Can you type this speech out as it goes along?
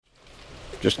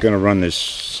just going to run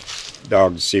this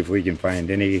dog to see if we can find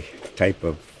any type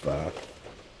of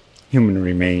human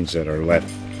remains that are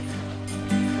left.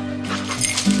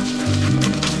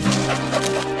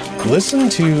 Listen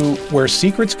to Where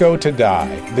Secrets Go to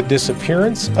Die, The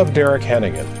Disappearance of Derek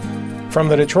Hennigan. From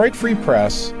the Detroit Free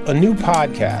Press, a new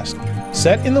podcast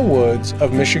set in the woods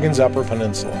of Michigan's Upper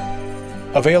Peninsula.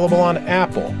 Available on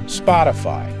Apple,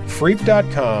 Spotify,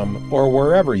 Freep.com, or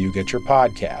wherever you get your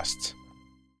podcasts.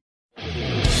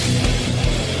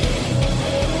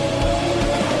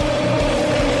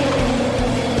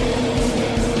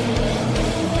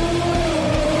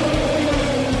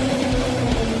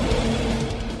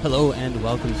 Hello and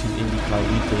welcome to IndyCar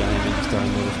Weekly. I am IndyStar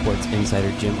Motorsports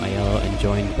insider Jim Ayala and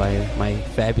joined by my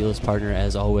fabulous partner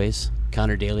as always,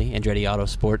 Connor Daly, Andretti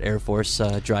Autosport Air Force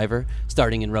driver,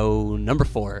 starting in row number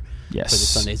 4 for the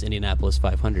Sunday's Indianapolis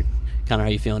 500. Connor, how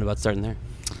are you feeling about starting there?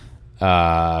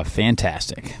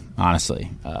 Fantastic,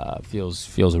 honestly. Feels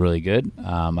really good.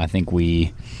 I think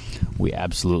we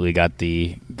absolutely got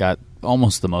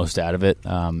almost the most out of it.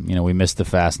 We missed the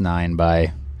Fast 9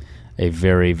 by a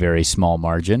very, very small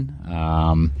margin.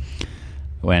 And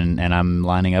I'm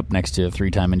lining up next to a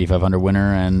 3-time Indy 500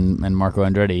 winner and Marco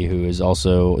Andretti, who is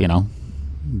also,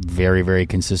 very, very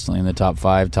consistently in the top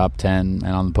 5, top 10,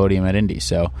 and on the podium at Indy.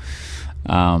 So,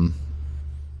 I'm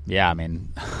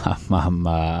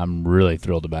really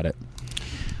thrilled about it.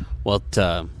 Well,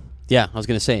 I was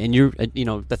going to say, and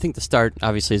I think the start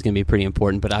obviously is going to be pretty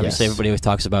important, but obviously everybody always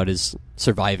talks about is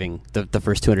surviving the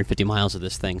first 250 miles of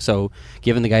this thing. So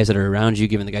given the guys that are around you,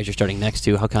 given the guys you're starting next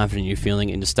to, how confident are you feeling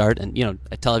in the start? And,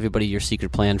 tell everybody your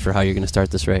secret plan for how you're going to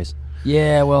start this race.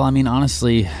 Yeah, well,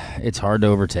 honestly, it's hard to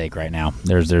overtake right now.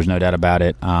 There's no doubt about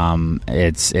it.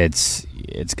 It's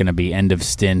going to be end of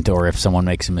stint, or if someone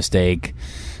makes a mistake,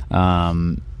 you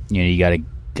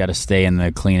got to stay in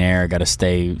the clean air, got to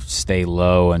stay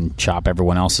low and chop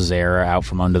everyone else's air out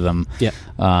from under them. Yeah.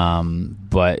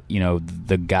 But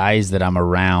the guys that I'm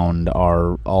around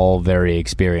are all very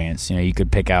experienced. You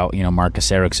could pick out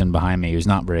Marcus Ericsson behind me, who's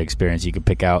not very experienced. You could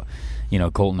pick out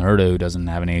Colton Herta, who doesn't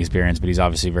have any experience, but he's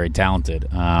obviously very talented.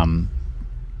 I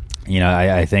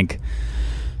think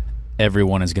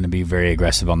everyone is going to be very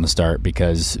aggressive on the start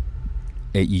because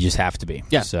you just have to be.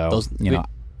 Yeah. So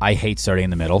I hate starting in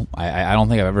the middle. I don't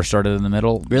think I've ever started in the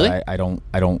middle. Really? I don't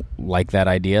like that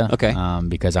idea. Okay.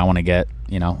 Because I want to get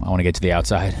to the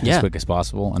outside as quick as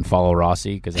possible and follow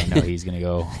Rossi, because I know he's going to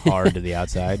go hard to the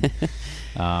outside.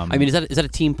 Is that a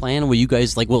team plan? Will you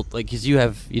guys because you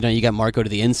have you got Marco to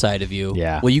the inside of you?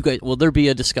 Yeah. Will there be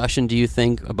a discussion? Do you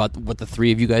think about what the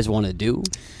three of you guys want to do?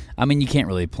 You can't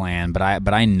really plan, but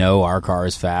I know our car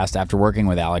is fast. After working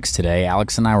with Alex today,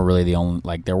 Alex and I were really the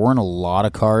only, there weren't a lot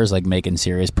of cars making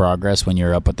serious progress when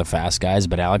you're up with the fast guys,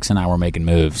 but Alex and I were making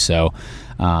moves. So,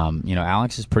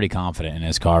 Alex is pretty confident in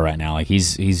his car right now.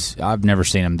 I've never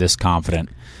seen him this confident.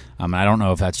 I don't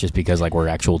know if that's just because we're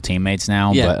actual teammates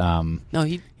now, but no,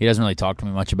 he doesn't really talk to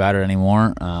me much about it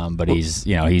anymore. But he's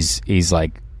I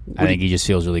think he just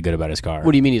feels really good about his car.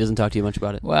 What do you mean he doesn't talk to you much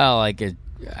about it? Well, I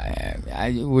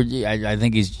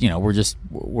think he's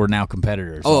we're now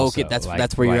competitors. Oh, also. okay,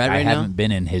 that's where you're at right now. I haven't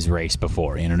been in his race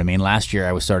before. You know what I mean? Last year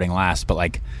I was starting last,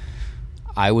 but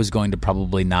I was going to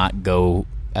probably not go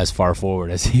as far forward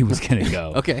as he was going to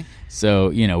go. Okay. So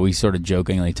we sort of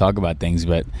jokingly talk about things,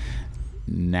 but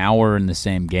now we're in the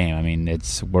same game.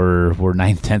 We're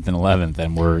 9th, 10th, and 11th,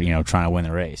 and we're trying to win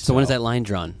the race. So when is that line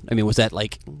drawn? Was that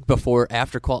before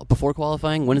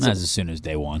qualifying? When is it? As soon as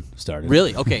day one started.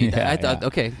 Really? Okay. Yeah, I thought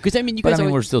okay, because you but guys.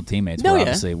 we're still teammates. No,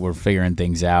 obviously we're figuring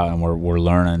things out and we're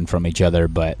learning from each other,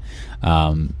 but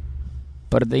that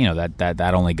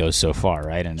only goes so far,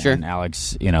 right? And, sure. And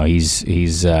Alex,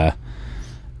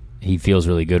 he feels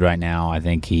really good right now. I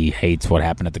think he hates what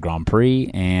happened at the Grand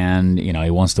Prix, and he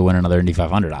wants to win another Indy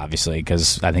 500, obviously,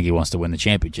 because I think he wants to win the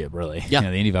championship. Really, yeah.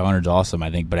 The Indy 500 is awesome,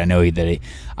 I think, but I know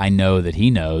that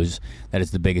he knows that it's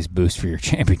the biggest boost for your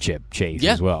championship chase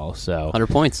as well. So 100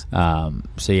 points. I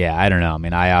don't know.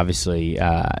 I obviously.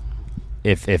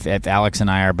 If Alex and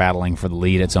I are battling for the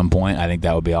lead at some point, I think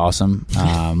that would be awesome.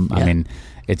 Yeah.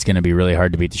 It's going to be really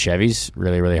hard to beat the Chevys,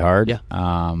 really, really hard.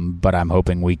 Yeah. But I'm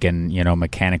hoping we can,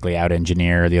 mechanically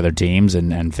out-engineer the other teams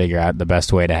and figure out the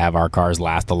best way to have our cars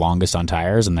last the longest on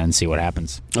tires and then see what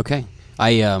happens. Okay.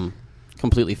 I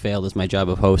completely failed as my job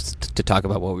of host to talk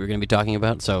about what we were going to be talking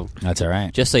about. So that's all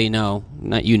right. Just so you know,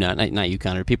 not you,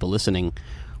 Connor, people listening,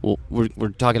 we're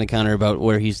talking to Connor about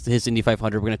where his Indy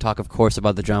 500. We're going to talk, of course,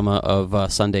 about the drama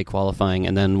of Sunday qualifying,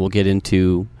 and then we'll get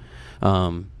into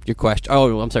your question.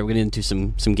 Oh, I'm sorry. We're getting into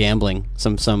some gambling,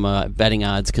 some betting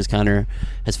odds, because Connor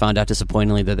has found out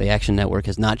disappointingly that the Action Network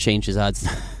has not changed his odds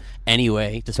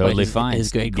anyway, despite Totally his, fine.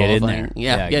 his great Get in qualifying. there.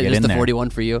 Yeah, get there's in the there. 41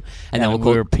 for you, and And then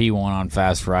we were P1 on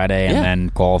Fast Friday, and Yeah. then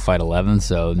qualified 11th,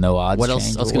 so no odds. What else?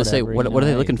 change I was or going to say, whatever, what are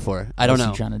they hey, looking for? I don't what's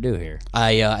know. he trying to do here?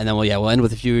 And then we'll end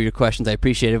with a few of your questions. I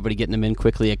appreciate everybody getting them in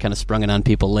quickly. I kind of sprung it on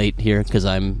people late here because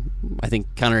I think,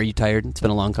 Connor, are you tired? It's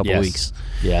been a long couple Yes. weeks.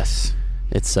 Yes.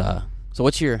 It's so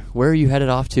where are you headed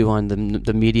off to on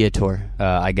the media tour?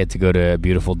 I get to go to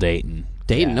beautiful Dayton.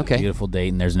 Dayton, Yeah, okay. Beautiful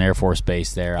Dayton. There's an Air Force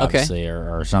base there, Okay. obviously,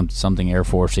 or something Air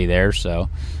Forcey there. So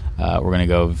we're going to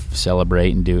go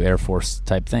celebrate and do Air Force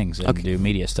type things and Okay. do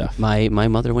media stuff. My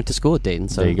mother went to school at Dayton,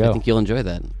 so There you go. I think you'll enjoy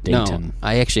that. Dayton. No,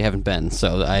 I actually haven't been,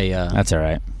 so That's all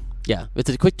right. yeah, it's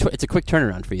a quick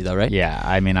turnaround for you though, right? Yeah,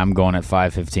 I mean, I'm going at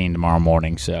 5:15 tomorrow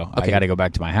morning, so I Okay. got to go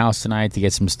back to my house tonight to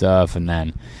get some stuff, and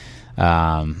then,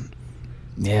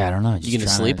 yeah, I don't know. You gonna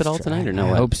sleep at all tonight, or no?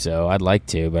 I what? hope so. I'd like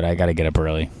to, but I got to get up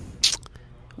early.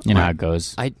 You know how it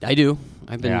goes. I do.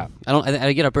 I've been. Yeah.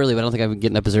 I get up early, but I don't think I've been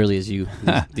getting up as early as you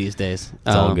these days.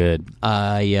 It's all good.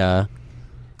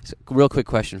 Real quick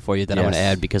question for you that I want to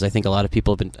Yes. add, because I think a lot of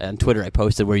people have been on Twitter. I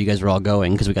posted where you guys were all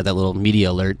going because we got that little media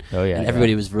alert. Oh, yeah, and yeah.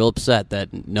 everybody was real upset that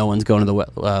no one's going to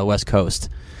the West Coast.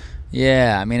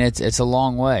 Yeah, I mean, it's a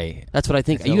long way. That's what I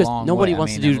think. It's a You guys, long nobody way. I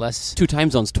wants mean, to do unless- 2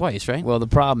 time zones twice, right? Well, the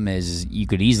problem is you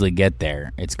could easily get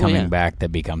there. It's Well, coming yeah. back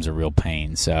that becomes a real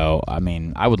pain. So, I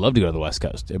mean, I would love to go to the West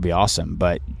Coast. It'd be awesome,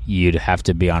 but you'd have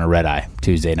to be on a red eye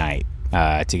Tuesday night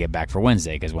to get back for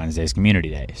Wednesday, because Wednesday's community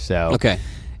day. So Okay.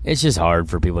 it's just hard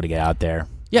for people to get out there.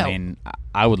 Yeah. I mean,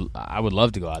 I would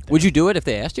love to go out there. Would you do it if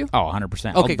they asked you? Oh,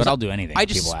 100%. Okay, But 'cause I'll do anything. I if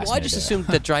just people ask I me to just do it. assumed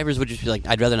that drivers would just be like,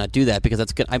 I'd rather not do that because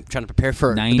that's good. I'm trying to prepare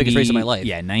for the biggest race of my life.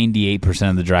 Yeah, 98%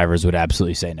 of the drivers would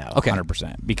absolutely say no. Okay.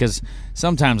 100%. Because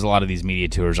sometimes a lot of these media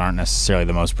tours aren't necessarily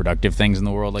the most productive things in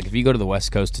the world. Like if you go to the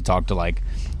West Coast to talk to like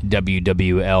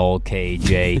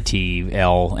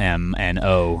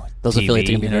WWLKJTLMNO, Those TV, affiliates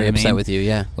are gonna be you know very what I upset mean? with you.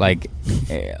 Yeah. Like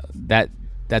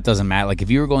that doesn't matter. Like if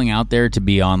you were going out there to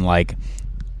be on like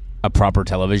a proper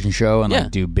television show and Yeah.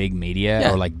 like do big media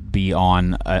Yeah. or like be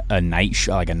on a night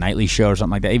show, like a nightly show or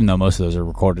something like that, even though most of those are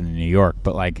recorded in New York,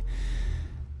 but like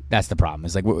that's the problem.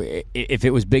 It's like if it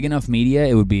was big enough media,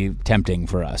 it would be tempting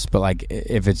for us. But like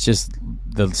if it's just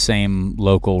the same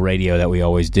local radio that we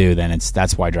always do, then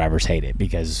that's why drivers hate it,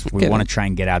 because we Okay. want to try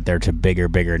and get out there to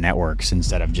bigger networks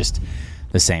instead of just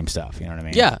the same stuff. You know what I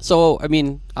mean? Yeah. So I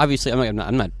mean, obviously, I'm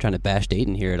not trying to bash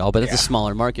Dayton here at all, but it's a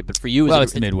smaller market. But for you, Well, is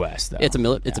it's the Midwest, though. It's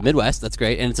a Midwest. That's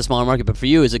great, and it's a smaller market. But for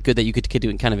you, is it good that you could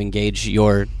kind of engage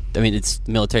your? I mean, it's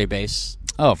military base.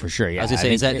 Oh, for sure. Yeah, I was gonna say,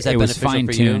 think is that it was beneficial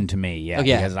for you? fine-tuned to me? Yeah, Oh,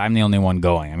 yeah. because I'm the only one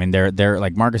going. I mean, they're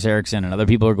like Marcus Ericsson and other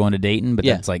people are going to Dayton, but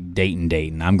Yeah. that's like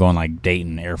Dayton. I'm going like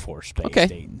Dayton Air Force Base. Okay.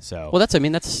 Dayton. So Well, that's yeah,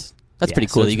 pretty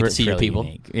so cool that it's you get to see your fairly people.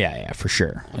 unique. Yeah, for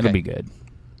sure. Okay. It'll be good.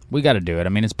 We got to do it. I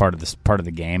mean, it's part of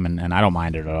the game, and I don't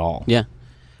mind it at all. Yeah.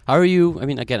 How are you? I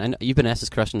mean, again, I know you've been asked this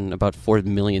question about 4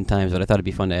 million times, but I thought it'd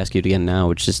be fun to ask you it again now.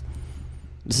 Which is,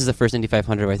 this is the first Indy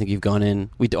 500 where I think you've gone in.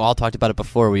 We all talked about it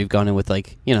before, where you've gone in with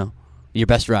like your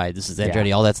best ride. This is Andretti,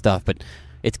 Yeah. all that stuff. But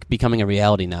it's becoming a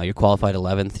reality now. You're qualified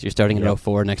 11th. You're starting in Yep. row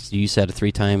 4 next to, you said, a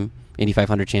 3-time Indy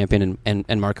 500 champion,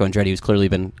 and Marco Andretti, who's clearly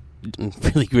been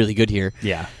really, really good here.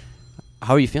 Yeah.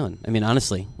 How are you feeling? I mean,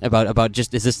 honestly, about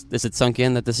just is it sunk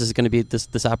in that this is going to be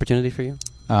this opportunity for you?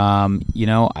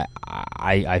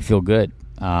 I feel good.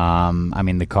 I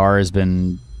mean, the car has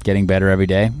been getting better every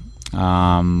day.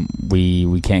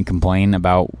 We can't complain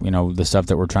about the stuff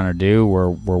that we're trying to do. We're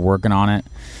working on it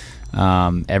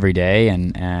every day,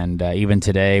 and even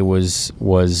today was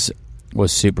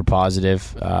super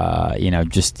positive.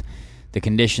 Just the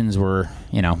conditions were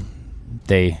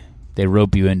they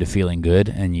rope you into feeling good,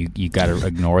 and you got to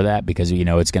ignore that because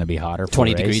it's going to be hotter.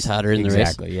 20 degrees hotter in the race.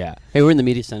 Exactly. Yeah. Hey, we're in the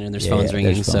media center and there's phones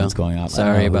ringing. There's phones so going off.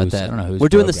 sorry about that. I don't know whose we're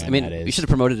doing this. I program mean, that is. you should have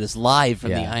promoted this live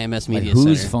from Yeah. the IMS Like, Media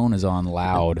whose Center. phone is on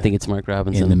loud? I think it's Mark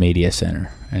Robinson. in the media center.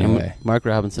 Anyway, Mark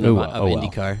Robinson Ooh, of oh well.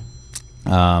 IndyCar.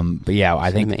 But yeah, I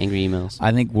Sending think me angry emails.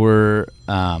 I think we're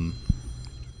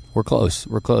close.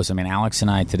 We're close. I mean, Alex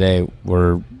and I today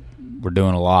we're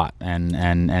doing a lot,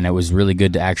 and it was really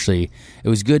good to actually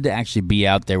be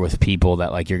out there with people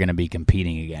that like you're going to be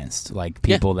competing against, like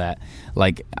people that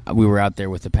like we were out there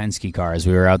with the Penske cars,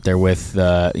 we were out there with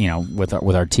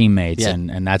with our teammates,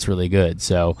 and that's really good.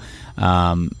 So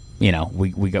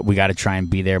we got to try and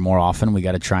be there more often. We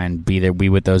got to try and be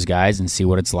with those guys and see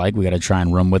what it's like. We got to try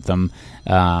and room with them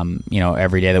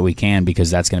every day that we can,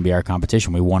 because that's going to be our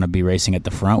competition. We want to be racing at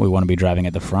the front. We want to be driving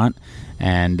at the front,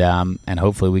 and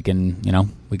hopefully we can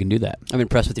do that. I'm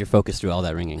impressed with your focus through all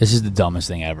that ringing. This is the dumbest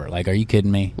thing ever. Like, are you kidding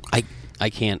me? I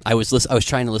can't. I was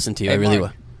trying to listen to you. Hey, I really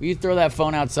Mark, will you throw that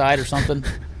phone outside or something?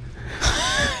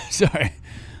 Sorry.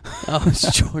 Oh,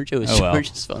 it's George. It was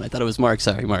George's phone. I thought it was Mark.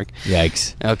 Sorry, Mark.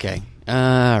 Yikes. Okay.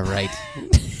 Right.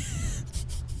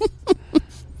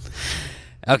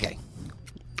 Okay.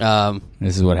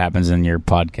 This is what happens in your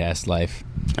podcast life.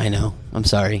 I know. I'm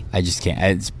sorry. I just can't.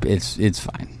 It's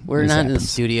fine. We're This not in the happens.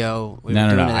 studio.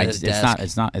 No. It's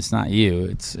It's not you.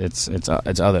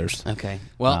 It's others. Okay.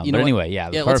 Well, you know but what? anyway,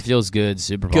 the car feels good.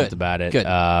 Super Good. pumped about it. Good.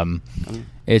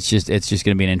 It's just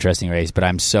going to be an interesting race. But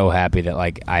I'm so happy that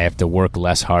I have to work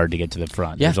less hard to get to the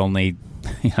front. Yeah. There's only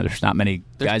there's not many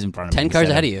guys in front of me. 10 cars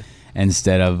ahead of you.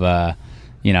 Instead of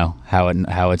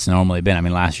how it's normally been. I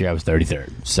mean, last year I was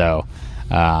 33rd. So.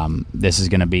 This is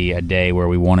going to be a day where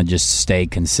we want to just stay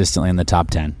consistently in the top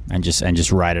 10 and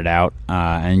just ride it out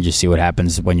and just see what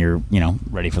happens when you're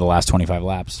ready for the last 25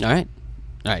 laps. All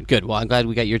right, good. Well, I'm glad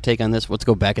we got your take on this. Let's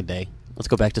go back a day. Let's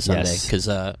go back to Sunday because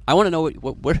I want to know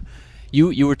what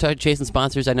you were chasing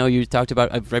sponsors. I know you talked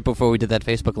about right before we did that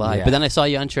Facebook Live, but then I saw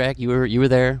you on track. You were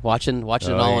there watching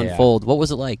it all unfold. What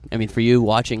was it like? I mean, for you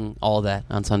watching all that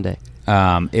on Sunday.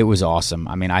 It was awesome.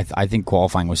 I mean, I think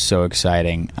qualifying was so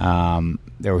exciting.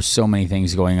 There were so many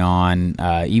things going on.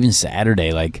 Even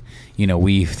Saturday,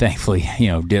 we thankfully,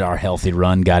 did our healthy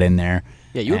run, got in there.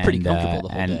 Yeah, you were pretty comfortable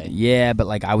the whole day. Yeah,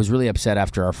 but I was really upset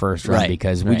after our first run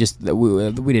because we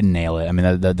didn't nail it. I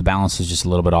mean, the balance was just a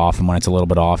little bit off, and when it's a little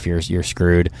bit off, you're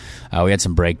screwed. We had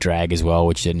some brake drag as well,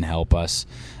 which didn't help us.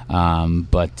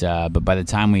 But by the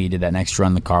time we did that next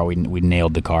run, the car we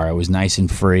nailed the car. It was nice and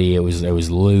free. It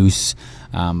was loose,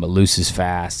 but loose is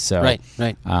fast. So right.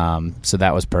 So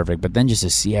that was perfect. But then just to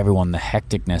see everyone, the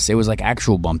hecticness, it was like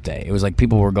actual bump day. It was like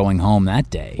people were going home that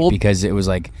day because it was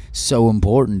so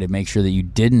important to make sure that you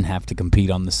didn't have to compete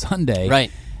on the Sunday.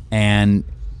 Right. And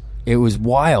it was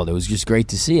wild. It was just great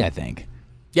to see, I think.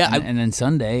 Yeah. And then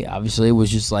Sunday, obviously, it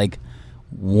was just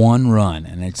one run,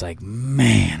 and it's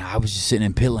man, I was just sitting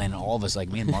in pit lane, and all of us,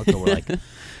 me and Marco, were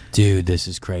dude, this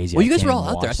is crazy. Well, you guys were all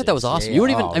out there. I thought that was awesome. Yeah. You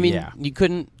weren't even, you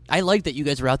couldn't, I like that you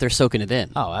guys were out there soaking it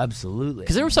in. Oh, absolutely.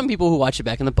 Because there were some people who watched it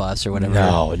back in the bus or whatever.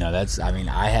 No, that's,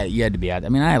 you had to be out. I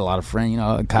mean, I had a lot of friends,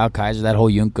 Kyle Kaiser, that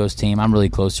whole Juncos team. I'm really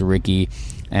close to Ricky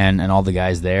and all the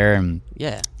guys there. And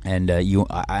yeah. And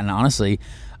honestly,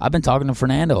 I've been talking to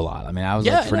Fernando a lot. I mean, I was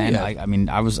Fernando.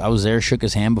 I was there, shook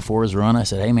his hand before his run. I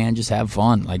said, "Hey, man, just have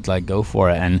fun. Go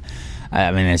for it." And I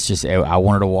mean, it's just I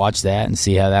wanted to watch that and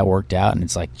see how that worked out. And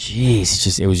it's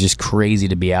geez, it was just crazy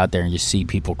to be out there and just see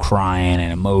people crying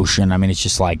and emotion. I mean, it's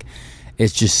just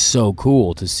it's just so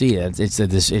cool to see it.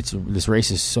 This race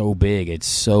is so big. It's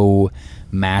so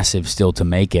massive still to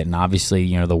make it, and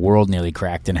obviously, the world nearly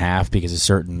cracked in half because a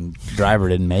certain driver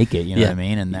didn't make it. You know what I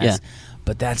mean? And that's.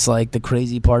 But that's the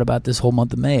crazy part about this whole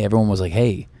month of May. Everyone was like,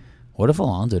 "Hey, what if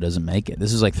Alonso doesn't make it?"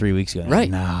 This was 3 weeks ago. Right?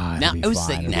 Nah, it'll be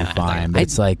fine. It'll be fine. But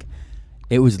it's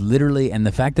it was literally, and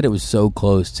the fact that it was so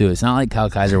close too. It's not like Kyle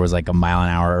Kaiser was a mile an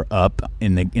hour up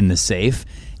in the safe.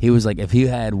 He was if he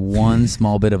had one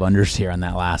small bit of understeer on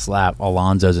that last lap,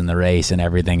 Alonso's in the race and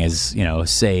everything is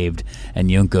saved,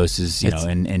 and Juncos is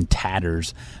in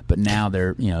tatters. But now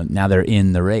they're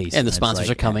in the race, and the sponsors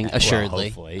are coming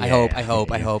assuredly. Well, I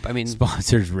hope. I mean,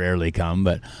 sponsors rarely come,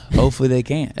 but hopefully they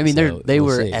can. I mean, they we'll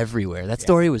were see. everywhere. That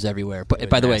story was everywhere. But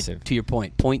by the way, to your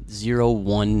point,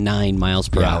 0.019 miles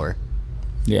per hour.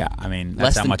 Yeah, I mean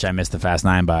that's how much I missed the Fast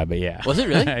 9 by, but yeah. Was it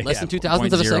really less than 2,000th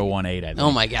of a second? 0.018, I think.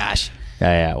 Oh my gosh.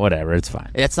 Yeah, whatever. It's fine.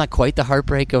 That's not quite the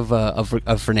heartbreak of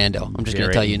Fernando. I'm just going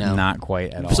to tell you now. Not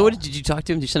quite at all. So, did you talk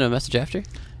to him? Did you send him a message after?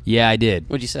 Yeah, I did.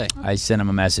 What'd you say? I sent him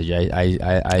a message.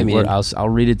 I'll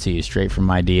read it to you straight from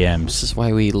my DMs. This is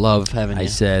why we love having you.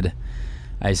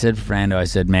 I said, Fernando,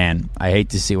 man, I hate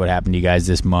to see what happened to you guys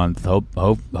this month. Hope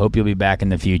you'll be back in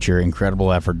the future.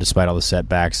 Incredible effort despite all the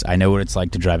setbacks. I know what it's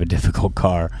like to drive a difficult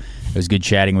car. It was good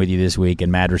chatting with you this week,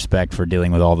 and mad respect for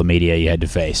dealing with all the media you had to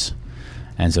face.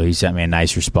 And so he sent me a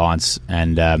nice response,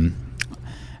 and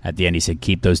at the end he said,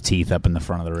 "Keep those teeth up in the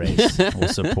front of the race. We'll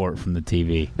support from the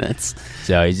TV."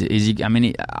 So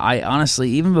I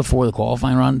honestly, even before the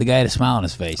qualifying run, the guy had a smile on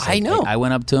his face. I know. I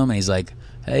went up to him and he's like,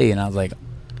 "Hey," and I was like,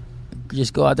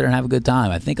 "Just go out there and have a good time."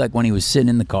 I think when he was sitting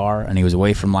in the car and he was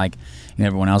away from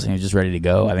everyone else and he was just ready to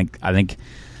go, I think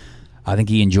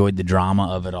he enjoyed the drama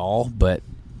of it all, but.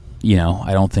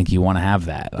 I don't think you want to have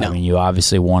that. No. I mean, you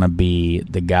obviously want to be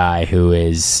the guy who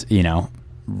is,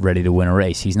 ready to win a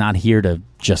race. He's not here to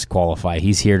just qualify.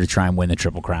 He's here to try and win the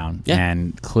Triple Crown. Yeah.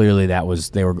 And clearly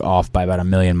they were off by about 1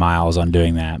 million miles on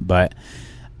doing that. But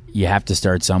you have to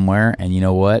start somewhere, and you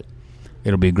know what?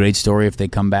 It'll be a great story if they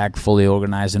come back fully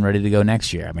organized and ready to go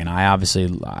next year. I mean,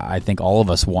 I think all of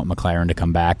us want McLaren to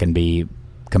come back and be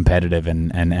competitive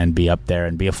and be up there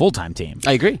and be a full-time team.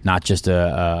 I agree. Not just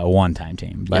a one-time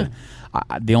team. But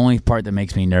the only part that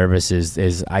makes me nervous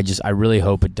is I really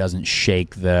hope it doesn't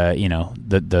shake the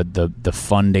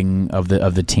funding of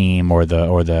the team or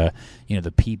the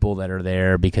the people that are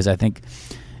there, because I think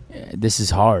this is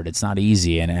hard. It's not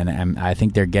easy, and I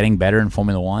think they're getting better in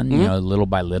Formula One, little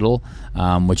by little,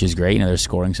 which is great. They're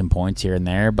scoring some points here and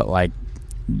there, but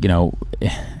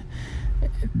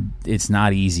it's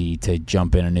not easy to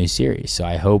jump in a new series. So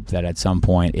I hope that at some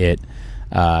point they're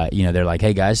like,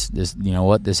 hey guys, this,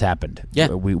 this happened. Yeah,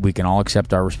 we can all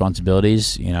accept our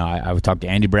responsibilities. I would talk to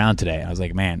Andy Brown today. I was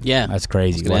like, man, yeah, that's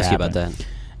crazy. I was going to ask you about that.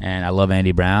 And I love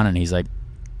Andy Brown, and he's like,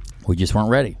 we just weren't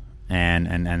ready. And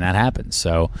that happens.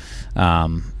 So,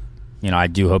 I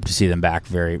do hope to see them back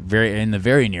very, very in the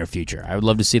very near future. I would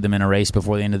love to see them in a race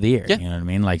before the end of the year. Yeah. You know what I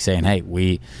mean? Like saying, hey,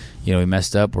 we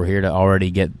messed up. We're here to already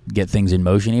get things in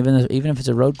motion, even if it's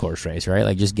a road course race, right?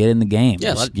 Like just get in the game.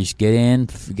 Yeah, just get in,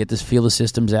 feel the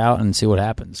systems out, and see what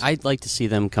happens. I'd like to see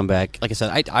them come back. Like I said,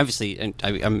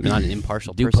 I'm not an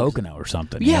impartial do person. Pocono or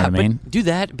something. Yeah, you know what I mean? Do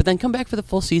that, but then come back for the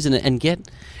full season and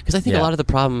because I think a lot of the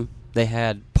problem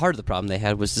part of the problem they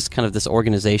had was just kind of this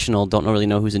organizational, don't really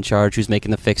know who's in charge, who's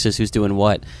making the fixes, who's doing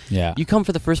what. Yeah. You come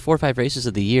for the first 4 or 5 races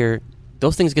of the year,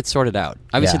 those things get sorted out.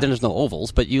 Obviously, then there's no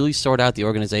ovals, but you at least sort out the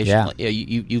organization. Yeah. Like,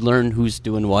 you learn who's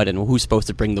doing what and who's supposed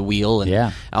to bring the wheel. And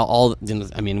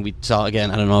we saw, again,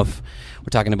 I don't know if we're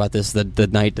talking about this, the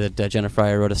night that Jenna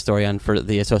Fryer wrote a story on for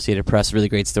the Associated Press, really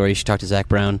great story. She talked to Zach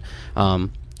Brown.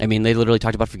 They literally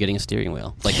talked about forgetting a steering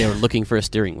wheel. Like, they were looking for a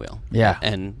steering wheel. Yeah.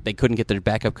 And they couldn't get their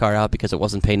backup car out because it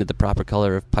wasn't painted the proper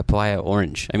color of papaya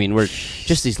orange. We're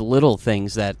just these little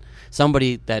things that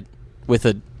somebody that with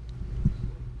a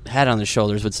head on their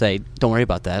shoulders would say, don't worry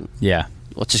about that. Yeah.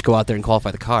 Let's just go out there and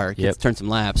qualify the car. Turn some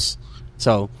laps.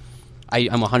 So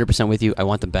I'm 100% with you. I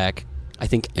want them back. I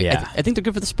think they're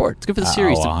good for the sport. It's good for the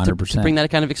series to bring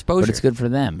that kind of exposure. But it's good for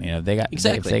them. If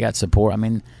they got support.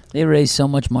 They raised so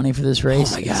much money for this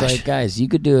race. Oh my gosh. It's like, guys, you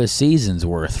could do a season's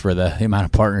worth for the amount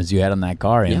of partners you had on that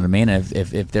car. You know what I mean?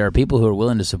 If there are people who are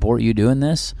willing to support you doing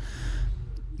this,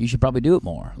 you should probably do it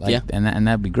more. And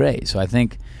that'd be great. So I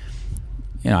think,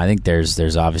 I think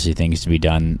there's obviously things to be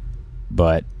done,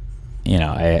 but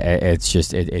it's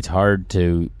just it's hard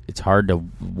to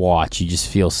watch. You just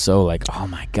feel so like, oh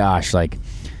my gosh, like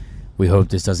we hope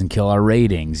this doesn't kill our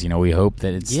ratings. We hope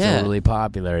that it's still really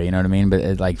popular. You know what I mean?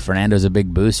 But Fernando's a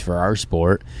big boost for our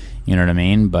sport. You know what I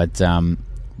mean? But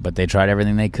they tried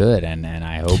everything they could, and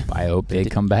I hope they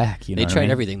come back. They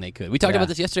tried everything they could. We talked about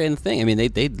this yesterday in the thing.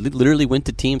 They literally went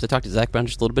to teams. I talked to Zach Brown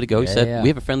just a little bit ago. He said we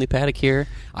have a friendly paddock here.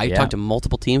 I talked to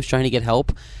multiple teams trying to get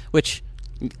help, which.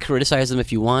 Criticize them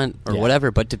if you want or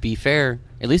whatever, but to be fair,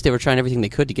 at least they were trying everything they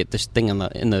could to get this thing in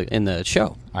the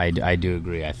show. I do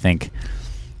agree. I think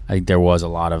there was a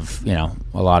lot of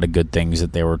good things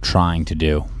that they were trying to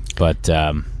do, but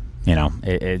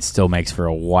it still makes for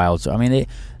a wild. So they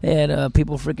had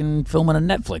people freaking filming a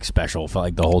Netflix special for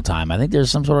the whole time. I think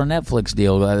there's some sort of Netflix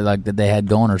deal that they had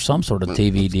going, or some sort of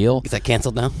TV deal. Is that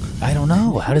canceled now? I don't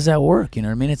know. How does that work? You know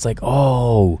what I mean? It's like,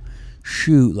 oh.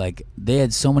 Shoot, they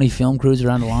had so many film crews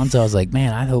around Alonso. I was like,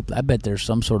 man, I bet there's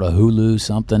some sort of Hulu,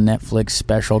 something, Netflix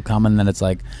special coming. Then it's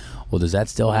like, well, does that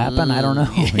still happen? I don't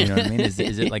know. You know what I mean? Is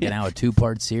it now a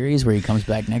 2-part series where he comes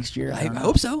back next year? I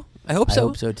hope so. I hope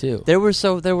so too. There were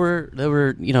Gilles de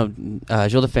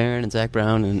Ferran and Zach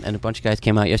Brown and a bunch of guys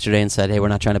came out yesterday and said, hey, we're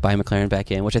not trying to buy McLaren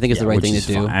back in, which I think is the right thing to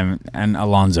do. And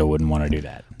Alonso wouldn't want to do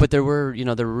that. But there were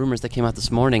rumors that came out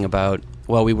this morning about,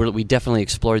 we definitely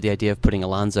explored the idea of putting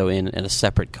Alonso in a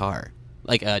separate car.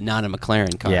 Not a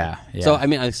McLaren car. Yeah. So,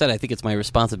 like I said, I think it's my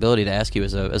responsibility to ask you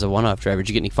as a one-off driver. Did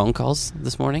you get any phone calls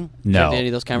this morning? No. Did any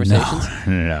of those conversations?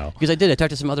 No. Because I did. I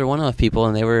talked to some other one-off people,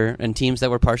 and they were in teams that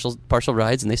were partial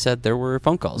rides, and they said there were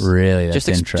phone calls. Really? That's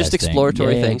interesting. Just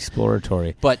exploratory things.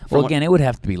 Exploratory. But again, it would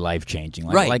have to be life-changing.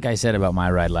 Like I said about my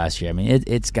ride last year,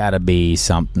 it's got to be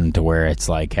something to where it's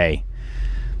like, hey,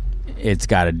 it's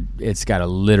got to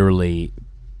literally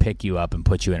pick you up and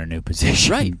put you in a new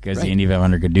position, right? Because the Indy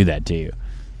 500 could do that to you.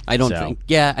 I don't think.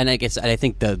 Yeah, and I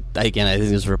think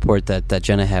there's a report that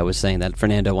Jenna had was saying that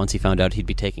Fernando, once he found out he'd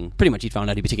be taking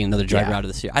another driver out of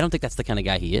this year. I don't think that's the kind of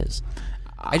guy he is.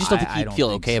 I just don't think he'd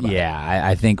feel okay about it. Yeah,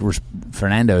 I think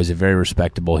Fernando is a very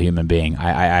respectable human being.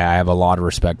 I have a lot of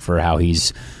respect for how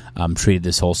he's treated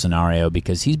this whole scenario,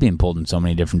 because he's being pulled in so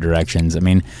many different directions.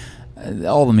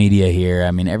 All the media here,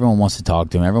 everyone wants to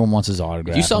talk to him. Everyone wants his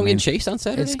autograph. You saw him get chased on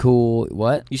Saturday? It's cool.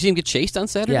 What? You see him get chased on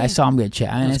Saturday? Yeah, I saw him get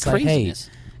chased. It's craziness.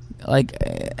 Like,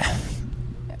 hey,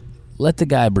 let the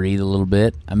guy breathe a little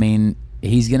bit.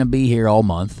 he's going to be here all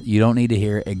month. You don't need to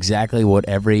hear exactly what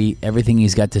everything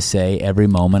he's got to say every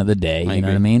moment of the day. You know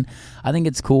what I mean? I think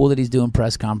it's cool that he's doing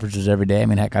press conferences every day. I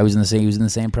mean, heck, he was in the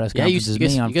same press conference as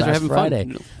me on Fast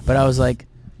Friday. But I was like,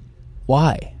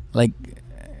 why? Like,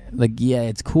 yeah,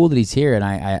 it's cool that he's here, and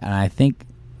I think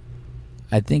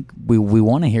we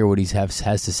want to hear what he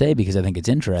has to say because I think it's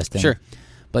interesting. Sure.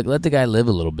 But let the guy live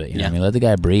a little bit. You know what I mean? Let the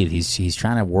guy breathe. He's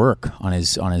trying to work on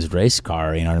his race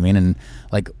car. You know what I mean? And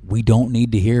like, we don't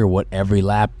need to hear what every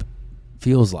lap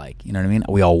feels like. You know what I mean?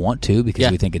 We all want to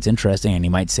because we think it's interesting, and he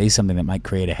might say something that might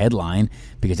create a headline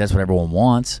because that's what everyone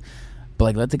wants. But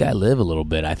like, let the guy live a little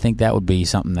bit. I think that would be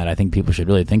something that I think people should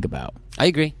really think about. I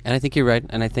agree, and I think you're right.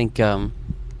 And I think, to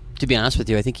be honest with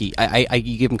you, I think you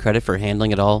give him credit for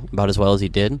handling it all about as well as he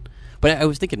did. But I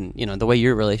was thinking, the way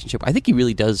your relationship, I think he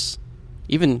really does.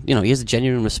 Even, he has a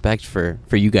genuine respect for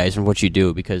you guys and what you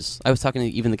do, because I was talking to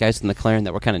even the guys in the McLaren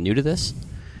that were kind of new to this.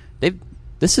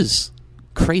 This is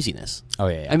craziness. Oh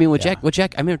yeah. I mean,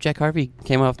 Jack Harvey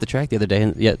came off the track the other day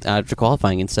and after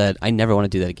qualifying and said, "I never want to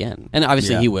do that again." And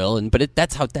obviously he will. But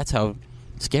that's how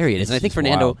scary it is. And I think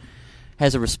Fernando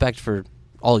has a respect for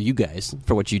all you guys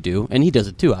for what you do, and he does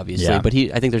it too, obviously. Yeah. But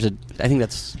I think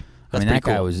that's. that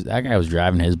guy was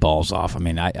driving his balls off. I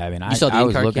was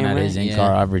looking at his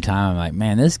in-car every time. I'm like,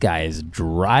 man, this guy is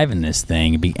driving this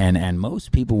thing, and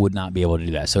most people would not be able to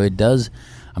do that. So it does.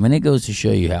 I mean, it goes to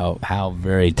show you how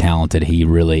very talented he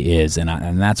really is, and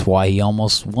that's why he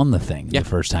almost won the thing the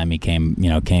first time he came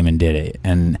and did it.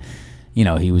 And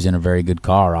he was in a very good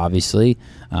car, obviously.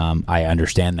 I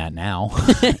understand that now.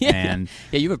 And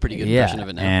you have a pretty good impression of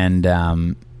it now.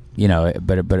 And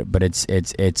but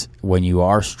it's when you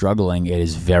are struggling, it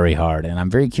is very hard, and I'm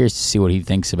very curious to see what he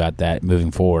thinks about that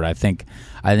moving forward. I think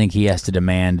he has to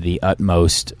demand the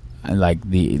utmost, like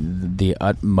the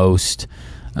utmost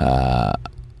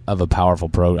of a powerful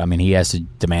pro. I mean, he has to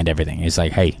demand everything. It's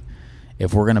like, hey,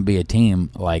 if we're gonna be a team,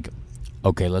 like,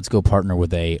 okay, let's go partner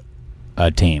with a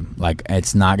team. Like,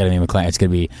 it's not gonna be McLaren. It's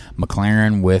gonna be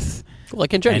McLaren with.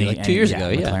 Like Andretti, 2 years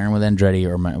ago, McLaren with Andretti,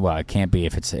 or it can't be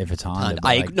if it's Honda.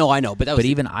 I know, but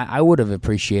even I would have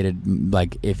appreciated,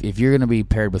 like, if you're going to be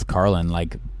paired with Carlin,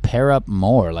 like, pair up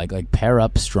more, like pair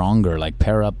up stronger, like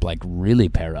pair up, like really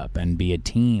pair up and be a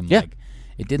team. Yeah. Like,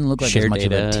 it didn't look like as much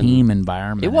of a team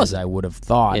environment as I would have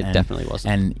thought. It definitely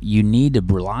wasn't. And you need to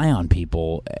rely on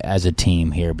people as a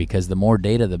team here, because the more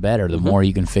data, the better. The more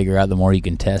you can figure out, the more you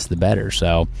can test, the better.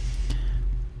 So,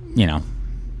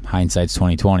 hindsight's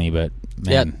 20/20, but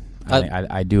man,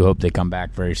 I do hope they come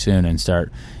back very soon and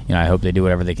start. I hope they do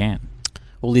whatever they can.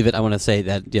 We'll leave it. I want to say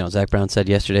that Zach Brown said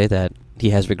yesterday that he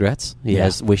has regrets. He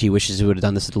wishes he would have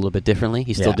done this a little bit differently.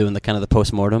 He's still doing the kind of the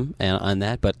postmortem on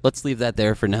that, but let's leave that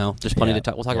there for now. There's plenty to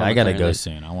talk. We'll talk about. I gotta go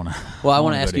soon. I want to. Well, I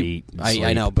want to ask you.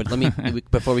 I know, but let me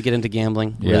before we get into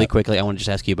gambling really quickly. I want to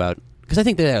just ask you about, because I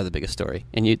think they are the biggest story,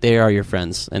 and they are your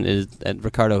friends, and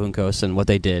Ricardo Juncos and what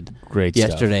they did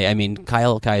yesterday. Stuff. I mean,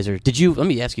 Kyle Kaiser. Let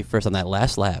me ask you first on that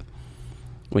last lap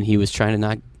when he was trying to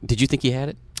knock. Did you think he had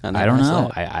it? I don't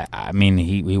know. I mean,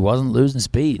 he wasn't losing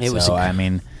speed. It's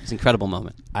an incredible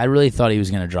moment. I really thought he was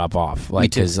going to drop off,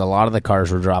 like, because a lot of the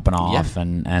cars were dropping off,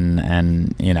 and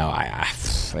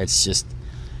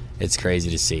it's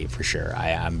crazy to see for sure.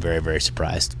 I'm very, very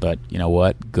surprised, but you know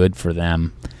what? Good for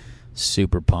them.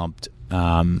 Super pumped.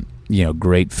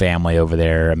 Great family over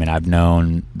there. I mean, I've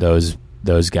known those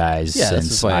guys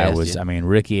since I was. I mean,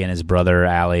 Ricky and his brother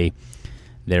Ali.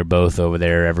 They're both over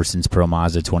there ever since Pro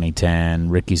Mazda 2010.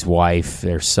 Ricky's wife,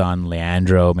 their son,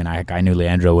 Leandro. I mean, I knew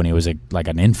Leandro when he was like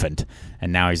an infant,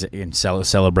 and now he's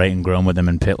celebrating, growing with him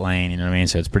in pit lane. You know what I mean?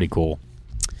 So it's pretty cool.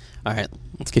 All right,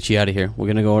 let's get you out of here.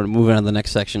 We're going to move on to the next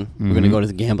section. Mm-hmm. We're going to go to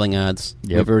the gambling odds.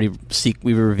 Yep.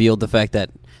 We've revealed the fact that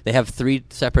they have 3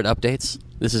 separate updates.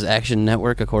 This is Action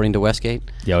Network, according to Westgate.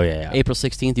 Oh, yeah. April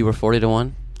 16th, you were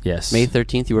 40-1. Yes. May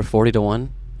 13th, you were 40-1.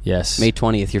 Yes. May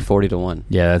 20th, you're 40-1.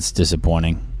 Yeah, that's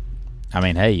disappointing. I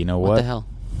mean, hey, you know what? What the hell?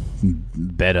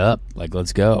 Bet up. Like,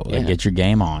 let's go. Like, get your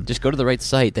game on. Just go to the right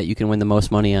site that you can win the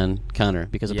most money on Connor,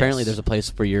 because apparently there's a place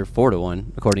for your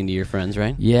 4-1, according to your friends,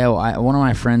 right? Yeah, well, one of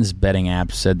my friends' betting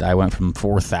apps said I went from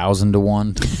 4,000 to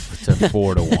 1 to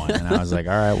 4 to 1, and I was like,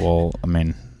 all right, well, I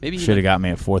mean, maybe should have got me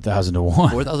at 4,000 to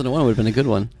 1. 4,000 to 1 would have been a good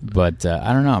one. But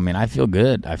I don't know. I mean, I feel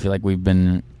good. I feel like we've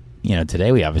been.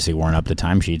 Today we obviously weren't up to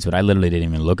timesheets, but I literally didn't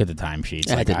even look at the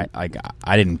timesheets.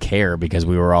 I didn't care, because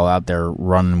we were all out there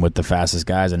running with the fastest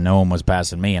guys, and no one was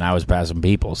passing me, and I was passing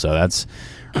people. So that's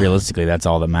realistically that's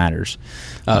all that matters.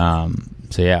 So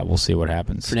yeah, we'll see what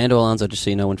happens. Fernando Alonso, just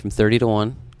so you know, went from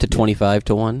 30-1 to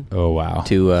 25-1. Oh wow!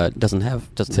 To doesn't have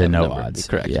no number. odds.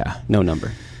 Correct. Yeah, no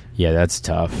number. Yeah, that's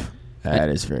tough. That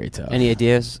is very tough. Any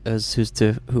ideas as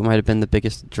who might have been the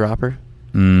biggest dropper?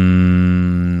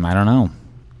 I don't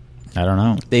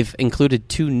know. They've included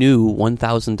 2 new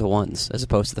 1,000 to 1s as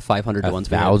opposed to the 500 to 1s.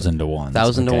 1,000 to 1s.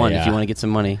 1,000 to 1 if you want to get some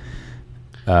money.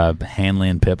 Hanley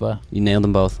and Pippa. You nailed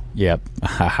them both. Yep.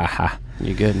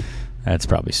 You're good. That's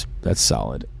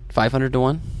solid. 500 to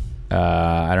 1?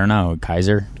 I don't know.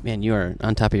 Kaiser. Man, you are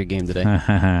on top of your game today.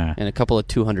 And a couple of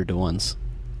 200 to 1s.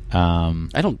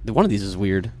 One of these is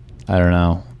weird. I don't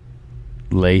know.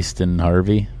 Laced and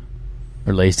Harvey,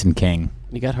 or Laced and King.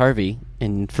 You got Harvey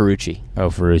and Ferrucci. Oh,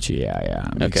 Ferrucci. Yeah.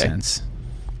 Makes sense.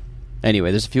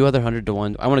 Anyway, there's a few other 100 to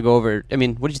 1. I want to go over. I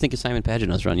mean, what did you think of Simon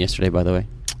Pagino's run yesterday? By the way.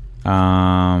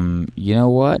 You know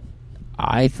what?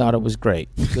 I thought it was great.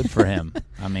 Good for him.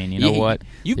 I mean, you know what?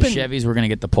 The Chevys were going to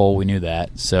get the pole. We knew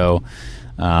that. So,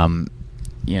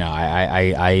 you know,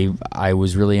 I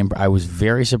was really I was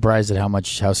very surprised at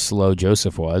how slow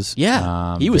Joseph was.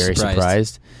 Yeah, he was very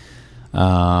surprised.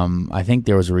 I think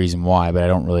there was a reason why, but I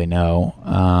don't really know.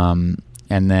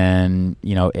 And then,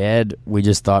 you know, Ed, we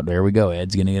just thought, there we go.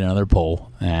 Ed's going to get another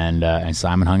pole, and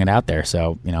Simon hung it out there.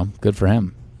 So, you know, good for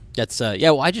him. That's Well,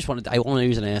 the only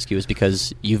reason I ask you is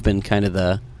because you've been kind of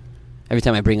every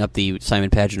time I bring up the Simon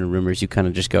Pagino rumors, you kind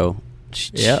of just go,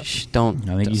 don't.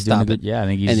 I think he's stop doing it. Yeah, I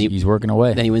think he's working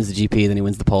away. Then he wins the GP. Then he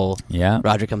wins the pole. Yeah.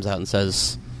 Roger comes out and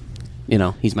says, you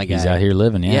know, he's my guy. He's out here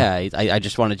living. Yeah. Yeah. I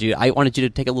just wanted you. I wanted you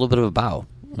to take a little bit of a bow.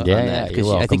 Yeah,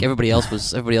 because I think everybody else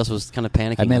was kind of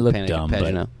panicking. I may look panicking dumb,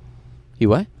 Pagino. You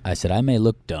what? I said I may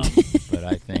look dumb, but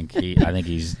I think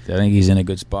he's in a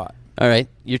good spot. All right,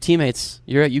 your teammates.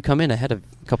 You come in ahead of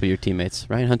a couple of your teammates.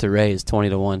 Ryan Hunter-Reay is 20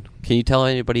 to 1. Can you tell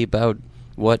anybody about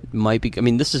what might be? I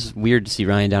mean, this is weird to see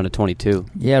Ryan down to 22.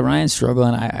 Yeah, Ryan's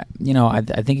struggling. I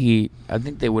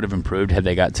think they would have improved had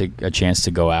they got a chance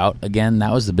to go out again.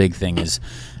 That was the big thing. Is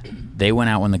they went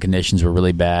out when the conditions were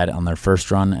really bad on their first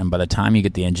run, and by the time you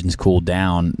get the engines cooled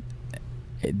down,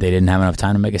 they didn't have enough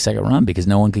time to make a second run because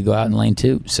no one could go out in lane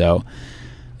 2. So,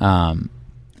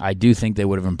 I do think they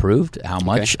would have improved. How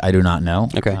much, I do not know.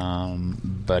 Okay.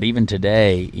 But even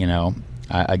today, you know,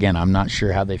 again, I'm not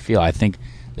sure how they feel. I think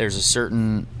there's a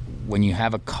certain, when you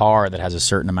have a car that has a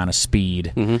certain amount of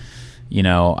speed, you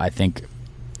know, I think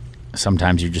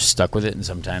sometimes you're just stuck with it and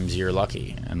sometimes you're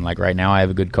lucky. And like right now I have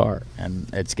a good car and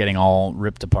it's getting all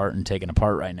ripped apart and taken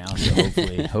apart right now. So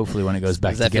hopefully when it goes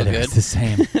back together it's the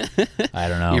same. I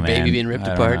don't know, Your man. baby being ripped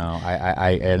apart?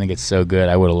 I think it's so good.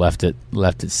 I would have left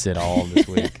it sit all this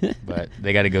week. But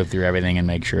they got to go through everything and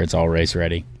make sure it's all race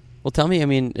ready. Well, tell me, I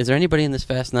mean, is there anybody in this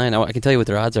Fast 9? I can tell you what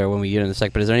their odds are when we get in a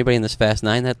sec, but is there anybody in this Fast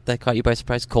 9 that caught you by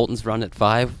surprise? Colton's run at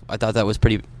 5. I thought that was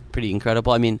pretty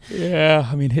incredible. I mean, yeah,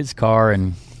 I mean his car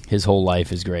and his whole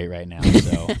life is great right now.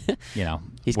 So, you know,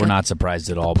 we're not surprised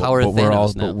at all.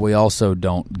 But we also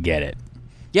don't get it.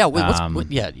 Yeah,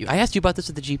 I asked you about this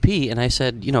at the GP, and I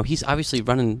said, you know, he's obviously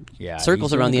running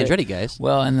circles around the Andretti guys.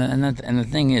 Well, and the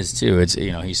thing is too, it's,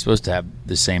 you know, he's supposed to have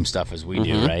the same stuff as we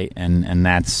do, right? And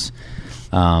that's,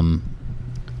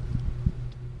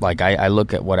 like I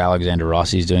look at what Alexander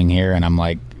Rossi's doing here, and I'm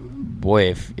like,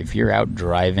 boy, if you're out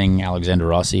driving Alexander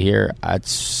Rossi here,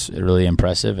 that's really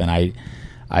impressive. And I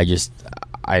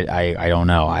don't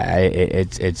know.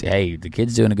 It's hey, the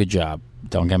kid's doing a good job.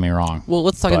 Don't get me wrong. Well,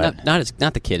 let's talk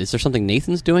not the kid. Is there something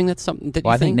Nathan's doing that's something that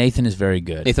I think Nathan is very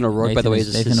good. Nathan O'Rourke, by the way,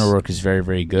 Nathan O'Rourke is very,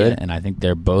 very good, and I think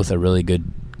they're both a really good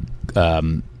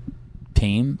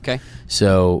team. Okay.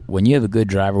 So when you have a good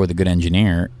driver with a good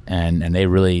engineer, and they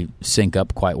really sync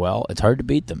up quite well, it's hard to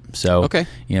beat them. So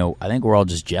you know, I think we're all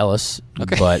just jealous.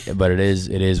 Okay. But it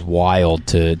is wild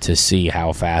to see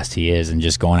how fast he is, and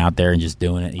just going out there and just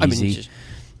doing it easy. I mean,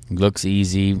 looks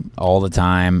easy all the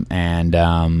time, and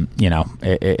you know,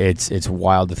 it's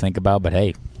wild to think about. But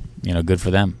hey, you know, good for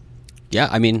them. Yeah,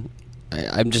 I mean,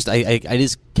 it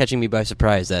is catching me by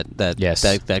surprise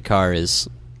that car is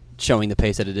showing the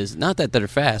pace that it is. Not that they're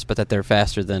fast, but that they're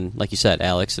faster than, like you said,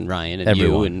 Alex and Ryan and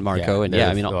you and Marco and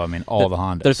all the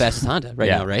Hondas. They're the fastest Honda right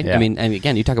now, right? Yeah. I mean, and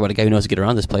again, you talk about a guy who knows how to get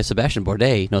around this place. Sebastian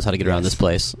Bourdais knows how to get around this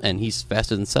place, and he's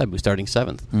faster than Seb, who's starting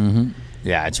 7th. Mm-hmm.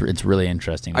 Yeah, it's really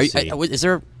interesting to see. Is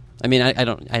there? I mean,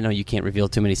 I know you can't reveal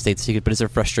too many state secrets, but is there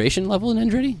frustration level in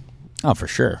Andretti? Oh, for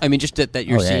sure. I mean, just that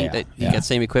you're seeing that you got the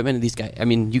same equipment, and these guys. I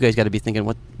mean, you guys got to be thinking,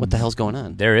 what the hell's going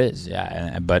on? There is,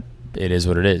 yeah, but it is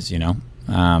what it is, you know.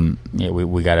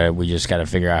 We just gotta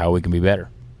figure out how we can be better.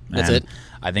 That's it.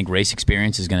 I think race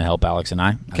experience is going to help Alex and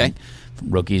I. Okay.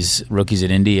 Rookies at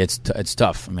Indy, it's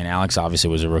tough. I mean, Alex obviously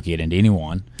was a rookie at Indy, and he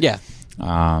won. Yeah.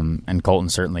 And Colton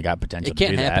certainly got potential. It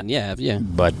can't to do happen. That. Yeah.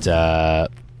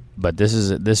 But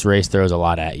this race throws a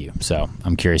lot at you, so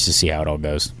I'm curious to see how it all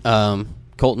goes.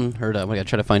 Colton Herta. I got to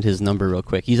try to find his number real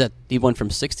quick. He went from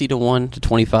 60 to 1 to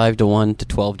 25 to 1 to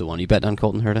 12 to 1. You bet on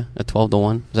Colton Herta at 12 to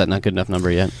 1? Is that not good enough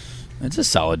number yet? It's a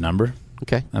solid number.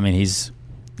 Okay. I mean, he's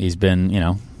been,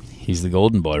 he's the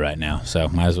golden boy right now, so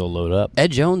might as well load up.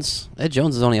 Ed Jones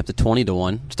is only up to 20 to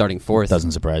 1, starting fourth.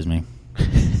 Doesn't surprise me.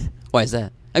 Why is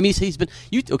that? I mean, he's been.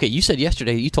 You said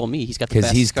yesterday. You told me he's got the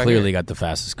fastest car. Because he's clearly here. got the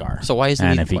fastest car. So why isn't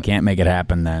and he? if he can't make it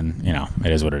happen, then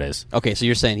it is what it is. Okay, so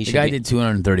you're saying he the should. guy did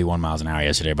 231 miles an hour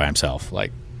yesterday by himself,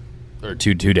 or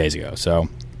two days ago. So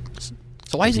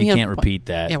why isn't he? Can't repeat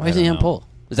that. Yeah, why isn't he on pole?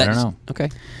 I don't know. Okay.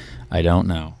 I don't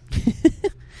know.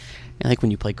 I like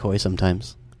when you play coy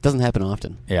sometimes. Doesn't happen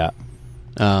often. Yeah.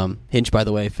 Hinch, by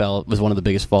the way, was one of the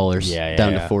biggest fallers,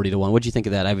 down to 40 to 1. What did you think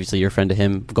of that? Obviously, you're a friend of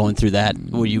him going through that.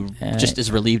 Were you just as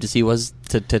relieved as he was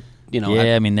to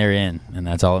Yeah, I mean, they're in, and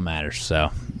that's all that matters.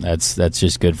 So that's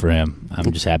just good for him.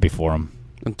 I'm just happy for him.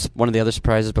 One of the other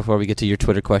surprises before we get to your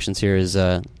Twitter questions here is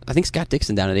I think Scott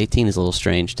Dixon down at 18 is a little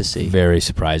strange to see. Very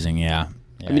surprising, yeah.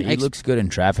 I mean, he looks good in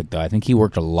traffic, though. I think he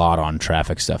worked a lot on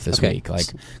traffic stuff this week.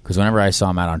 Because whenever I saw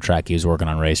him out on track, he was working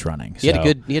on race running. He had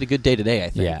a good day today,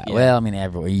 I think. Yeah. Well, I mean, I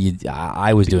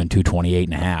was doing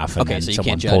 228.5, and then so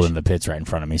someone pulled in the pits right in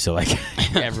front of me. So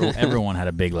everyone had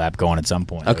a big lap going at some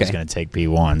point. It was going to take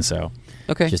P1. So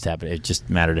it just happened. It just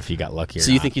mattered if you got lucky.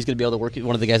 So you think he's going to be able to work?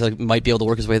 One of the guys might be able to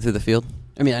work his way through the field.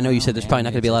 I mean, I know you said there's probably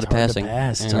not going to be a lot of passing.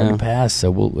 It's hard to pass.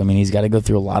 So he's got to go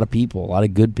through a lot of people, a lot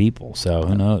of good people. So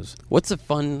who knows? What's a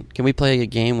fun? Can we play a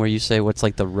game where you say what's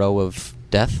like the row of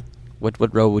death?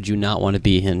 What row would you not want to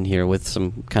be in here with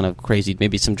some kind of crazy?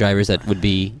 Maybe some drivers that would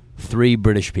be 3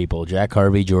 British people: Jack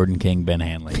Harvey, Jordan King, Ben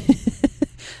Hanley.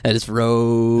 That is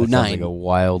row 9. Sounds like a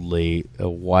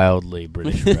wildly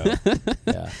British row.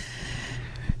 Yeah.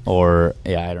 Or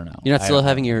I don't know. You're not still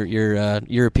having your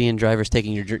European drivers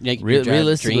taking your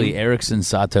realistically, dream? Ericsson,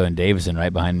 Sato, and Davison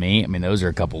right behind me. I mean, those are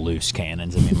a couple loose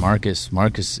cannons. I mean,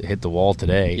 Marcus hit the wall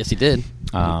today. Yes, he did.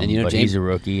 And but James, he's a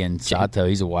rookie, and Sato,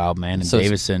 he's a wild man, and so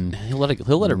Davison, he'll let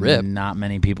it rip. Not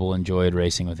many people enjoyed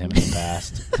racing with him in the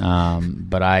past.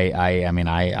 But I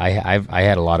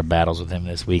had a lot of battles with him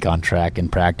this week on track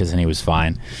and practice, and he was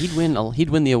fine. He'd win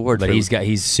the award. But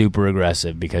he's super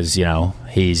aggressive because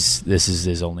this is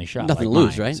his only shot. Nothing to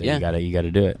lose, right? So you got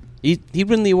to do it. He'd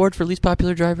win the award for least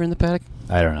popular driver in the paddock?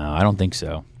 I don't know. I don't think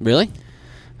so. Really?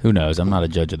 Who knows? I'm not a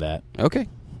judge of that. Okay.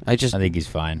 I think he's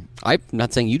fine. I'm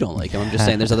not saying you don't like him. I'm just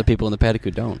saying there's other people in the paddock who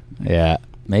don't. Yeah,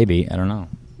 maybe. I don't know.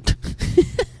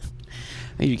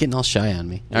 You're getting all shy on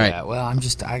me. All right. Well,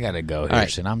 I got to go here,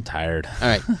 right. and I'm tired. All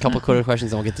right. A couple quarter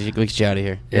questions, and we'll get you out of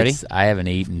here. Ready? I haven't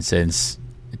eaten since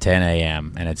 10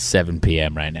 a.m., and it's 7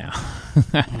 p.m. right now.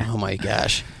 Oh, my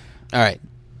gosh. All right.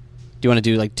 Do you want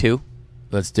to do, 2?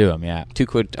 Let's do them, yeah. 2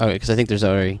 quick. Okay, because I think there's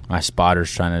already... My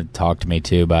spotter's trying to talk to me,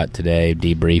 too, about today,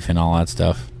 debrief and all that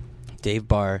stuff. Dave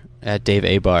Barr at Dave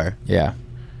A. Barr. Yeah.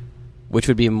 Which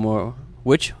would be more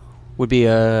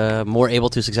able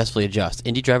to successfully adjust?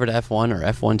 Indy driver to F1 or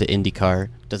F1 to IndyCar?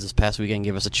 Does this past weekend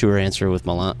give us a truer answer with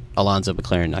Alonso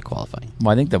McLaren not qualifying? Well,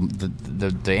 I think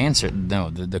the answer, no,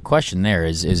 the question there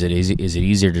is it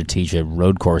easier to teach a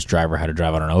road course driver how to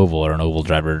drive on an oval or an oval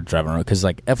driver to drive on a road? Because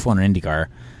F1 and IndyCar,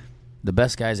 the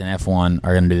best guys in F1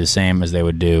 are going to do the same as they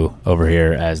would do over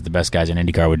here as the best guys in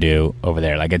IndyCar would do over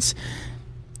there. It's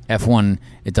F1,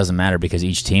 it doesn't matter because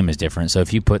each team is different. So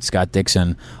if you put Scott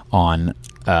Dixon on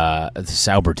the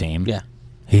Sauber team,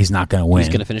 he's not going to win. He's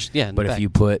going to finish, But if you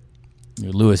put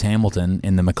Lewis Hamilton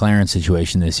in the McLaren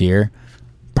situation this year,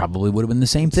 probably would have been the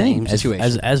same thing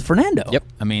as Fernando. Yep.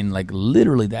 I mean,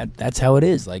 literally that's how it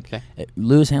is.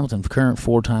 Lewis Hamilton, current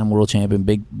 4-time world champion,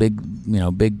 big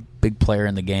player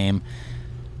in the game,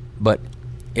 but.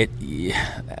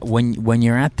 When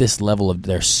you're at this level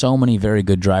there's so many very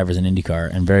good drivers in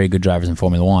IndyCar and very good drivers in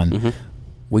Formula One,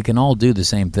 we can all do the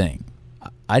same thing.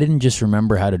 I didn't just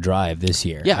remember how to drive this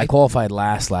year. Yeah, I qualified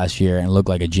last year and looked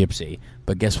like a gypsy.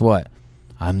 But guess what?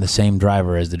 I'm the same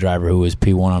driver as the driver who was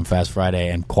P1 on Fast Friday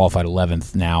and qualified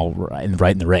 11th now right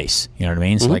in the race. You know what I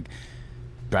mean? So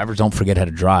drivers don't forget how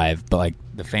to drive, but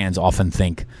the fans often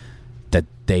think that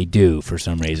they do for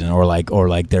some reason,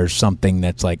 or there's something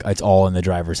that's it's all in the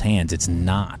driver's hands. It's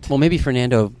not. Well, maybe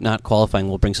Fernando not qualifying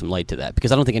will bring some light to that,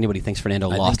 because I don't think anybody thinks Fernando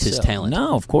lost his talent.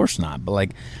 No, of course not.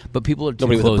 But people are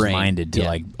too close-minded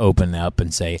to open up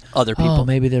and say other people. Oh,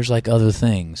 maybe there's other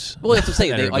things. Well, that's to say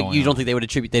you don't think they would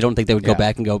attribute. They don't think they would go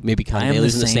back and go maybe Conor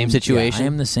Daly's in the same situation. I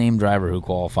am the same driver who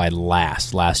qualified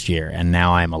last year, and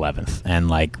now I'm 11th,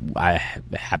 and I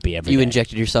happy every day. You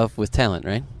injected yourself with talent,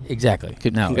 right? Exactly.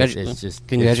 It's just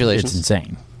congratulations. It's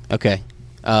insane. Okay.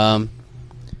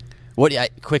 What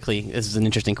quickly, this is an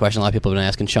interesting question. A lot of people have been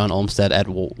asking. Sean Olmstead at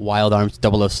Wild Arms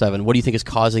 007. What do you think is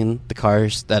causing the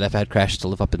cars that have had crashes to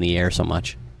live up in the air so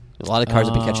much? A lot of cars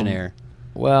have been catching air.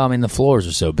 Well, I mean, the floors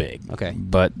are so big. Okay.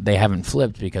 But they haven't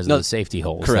flipped because of the safety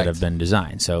holes that have been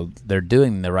designed. So they're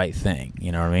doing the right thing.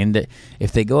 You know what I mean?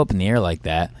 If they go up in the air like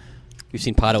that, you've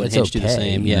seen Pato and Hinch do the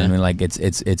same. Yeah. You know what I mean, like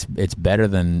it's better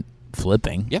than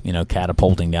flipping. Yep. You know,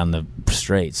 catapulting down the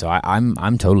straight. So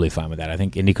I'm totally fine with that. I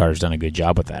think IndyCar's done a good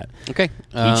job with that. Okay.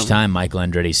 Each time Michael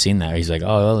Andretti's seen that, he's like,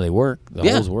 "Oh, well, they work. The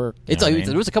holes work." It's like,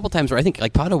 there was a couple times where I think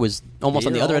like Pato was almost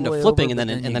on the other end of flipping, and then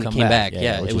it came back.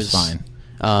 Yeah, which it was fine.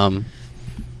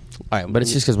 All right, but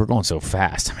it's just because we're going so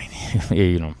fast. I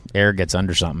mean, you know, air gets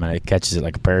under something and it catches it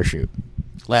like a parachute.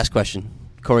 Last question.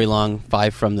 Corey Long,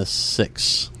 5 from the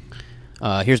 6.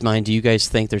 Here's mine. Do you guys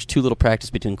think there's too little practice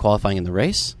between qualifying and the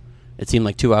race? It seemed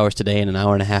like 2 hours today and an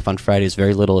hour and a half on Friday is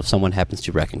very little if someone happens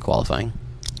to wreck in qualifying.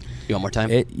 You want more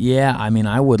time? Yeah, I mean,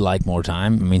 I would like more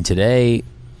time. I mean, today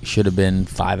should have been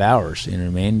 5 hours, you know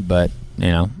what I mean? But,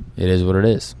 you know, it is what it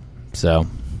is. So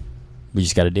we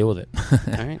just got to deal with it.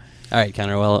 All right,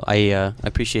 Connor. Well, I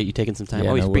appreciate you taking some time.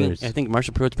 Yeah, I think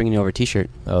Marshall Pruitt's bringing you over a T-shirt.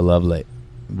 Oh, lovely.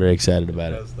 Very excited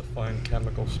about it. It has the fine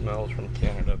chemical smells from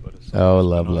Canada. But it's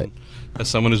lovely. As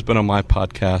someone who's been on my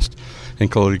podcast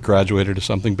and clearly graduated to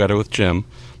something better with Jim,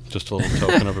 just a little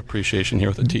token of appreciation here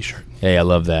with a T-shirt. Hey, I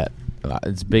love that.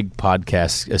 It's a big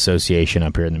podcast association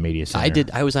up here in the media center.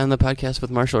 I was on the podcast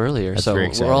with Marshall earlier, That's so very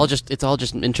exciting. it's all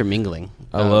just intermingling.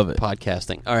 I love it.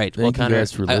 Podcasting. All right, Thank you Connor,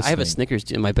 guys for I have a listening.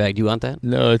 Snickers in my bag. Do you want that?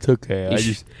 No, it's okay.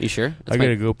 You sure? I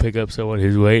gotta go pick up someone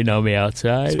who's waiting on me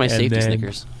outside. It's my safety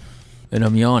Snickers. And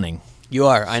I'm yawning. You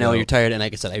are. I know you're tired, and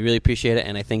like I said, I really appreciate it.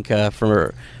 And I think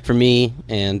for me,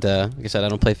 and like I said, I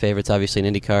don't play favorites, obviously,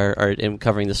 in IndyCar or in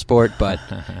covering the sport, but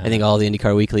I think all the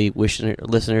IndyCar Weekly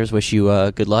listeners wish you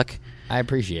good luck. I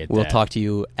appreciate that. We'll talk to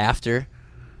you after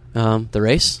the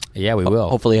race. Yeah, we will.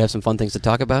 Hopefully have some fun things to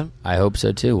talk about. I hope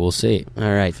so, too. We'll see. All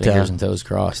right. Fingers and toes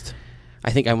crossed. I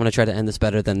think I want to try to end this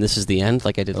better than this is the end,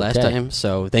 like I did last time.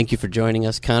 So thank you for joining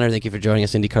us, Connor. Thank you for joining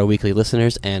us, IndyCar Weekly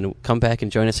listeners. And come back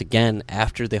and join us again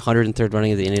after the 103rd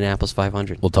running of the Indianapolis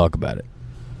 500. We'll talk about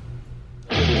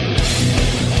it.